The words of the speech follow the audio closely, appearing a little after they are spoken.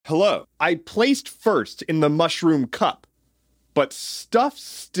Hello. I placed first in the mushroom cup, but stuff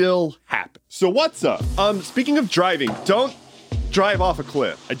still happens. So what's up? Speaking of driving, don't drive off a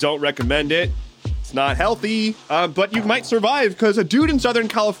cliff. I don't recommend it. It's not healthy, but you might survive because a dude in Southern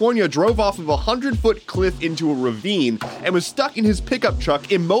California drove off of a 100-foot cliff into a ravine and was stuck in his pickup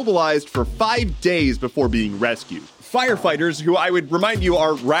truck, immobilized for 5 days before being rescued. Firefighters, who I would remind you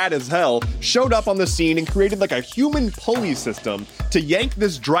are rad as hell, showed up on the scene and created like a human pulley system to yank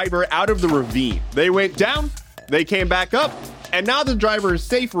this driver out of the ravine. They went down, they came back up, and now the driver is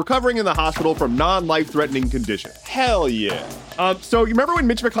safe, recovering in the hospital from non-life-threatening condition. Hell yeah. So you remember when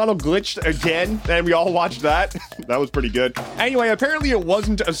Mitch McConnell glitched again and we all watched that? That was pretty good. Anyway, apparently it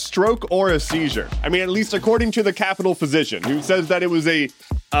wasn't a stroke or a seizure. I mean, at least according to the Capitol physician, who says that it was a,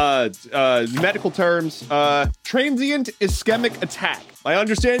 medical terms, transient ischemic attack. My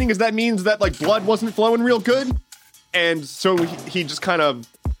understanding is that means that like blood wasn't flowing real good. And so he just kind of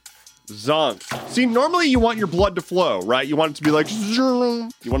zonked. See, normally you want your blood to flow, right? You want it to be like,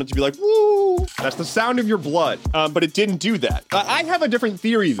 you want it to be like, woo. That's the sound of your blood. But it didn't do that. I have a different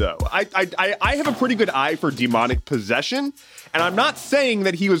theory, though. I have a pretty good eye for demonic possession, and I'm not saying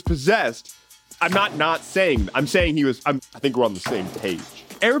that he was possessed. I'm saying he was. I think we're on the same page.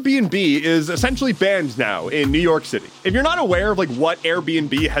 Airbnb is essentially banned now in New York City. If you're not aware of like what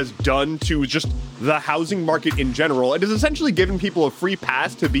Airbnb has done to just the housing market in general, it has essentially given people a free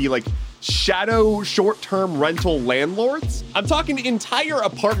pass to be like shadow short-term rental landlords. I'm talking entire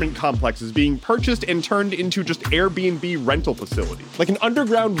apartment complexes being purchased and turned into just Airbnb rental facilities, like an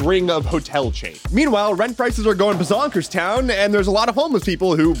underground ring of hotel chain. Meanwhile, rent prices are going bonkers town, and there's a lot of homeless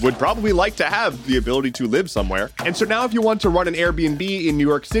people who would probably like to have the ability to live somewhere. And so now if you want to run an Airbnb in New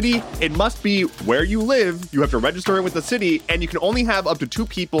York City, it must be where you live, you have to register it with the city, and you can only have up to 2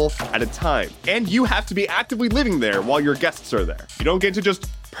 people at a time. And you have to be actively living there while your guests are there. You don't get to just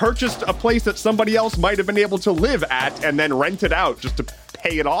purchase a place that somebody else might have been able to live at and then rent it out just to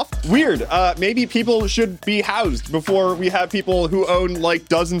pay it off. Weird. Maybe people should be housed before we have people who own like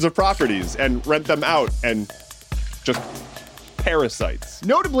dozens of properties and rent them out and just parasites.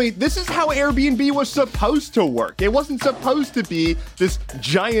 Notably, this is how Airbnb was supposed to work. It wasn't supposed to be this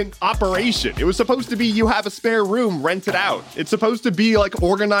giant operation. It was supposed to be you have a spare room, rent it out. It's supposed to be like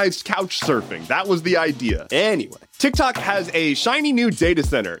organized couch surfing. That was the idea. Anyway, TikTok has a shiny new data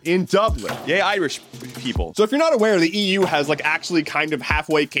center in Dublin. Yay, Irish people. So if you're not aware, the EU has like actually kind of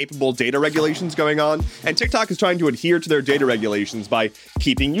halfway capable data regulations going on, and TikTok is trying to adhere to their data regulations by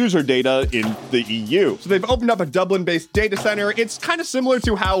keeping user data in the EU. So they've opened up a Dublin-based data center. It's kind of similar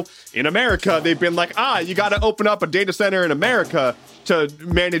to how in America they've been like, you got to open up a data center in America to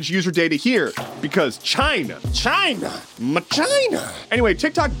manage user data here because China. Anyway,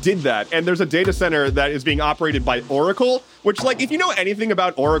 TikTok did that, and there's a data center that is being operated by Oracle, which, like, if you know anything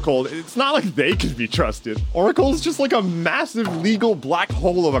about Oracle, it's not like they can be trusted. Oracle is just like a massive legal black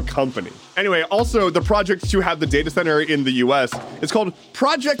hole of a company. Anyway, also the project to have the data center in the US is called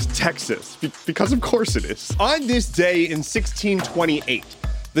Project Texas, because of course it is. On this day in 1628,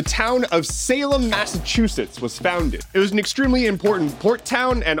 the town of Salem, Massachusetts was founded. It was an extremely important port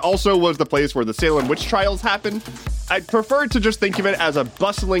town and also was the place where the Salem witch trials happened. I'd prefer to just think of it as a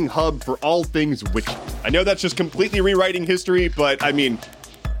bustling hub for all things witchy. I know that's just completely rewriting history, but I mean,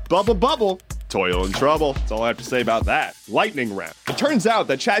 bubble, toil and trouble. That's all I have to say about that. Lightning round. It turns out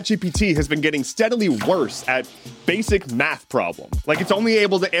that ChatGPT has been getting steadily worse at basic math problems. Like, it's only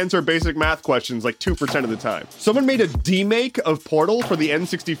able to answer basic math questions like 2% of the time. Someone made a demake of Portal for the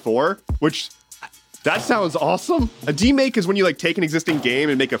N64, which that sounds awesome. A demake is when you like take an existing game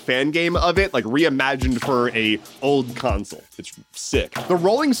and make a fan game of it, like reimagined for a old console. It's sick. The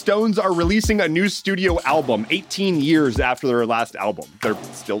Rolling Stones are releasing a new studio album 18 years after their last album. They're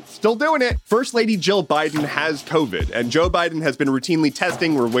still doing it. First Lady Jill Biden has COVID, and Joe Biden has been routinely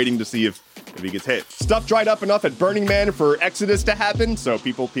testing. We're waiting to see if he gets hit. Stuff dried up enough at Burning Man for Exodus to happen, so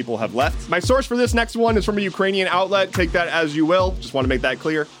people have left. My source for this next one is from a Ukrainian outlet. Take that as you will. Just want to make that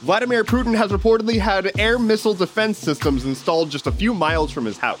clear. Vladimir Putin has reportedly had air missile defense systems installed just a few miles from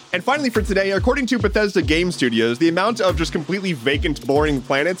his house. And finally for today, according to Bethesda Game Studios, the amount of just completely vacant, boring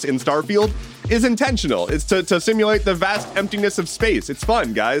planets in Starfield is intentional. It's to simulate the vast emptiness of space. It's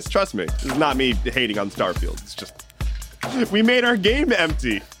fun, guys. Trust me. This is not me hating on Starfield. It's just, we made our game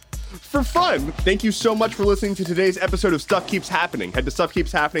empty for fun. Thank you so much for listening to today's episode of Stuff Keeps Happening. Head to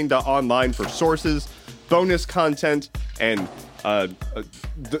stuffkeepshappening.online for sources, bonus content, and a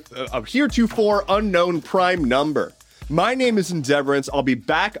heretofore unknown prime number. My name is Endeavorance. I'll be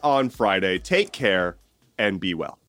back on Friday. Take care and be well.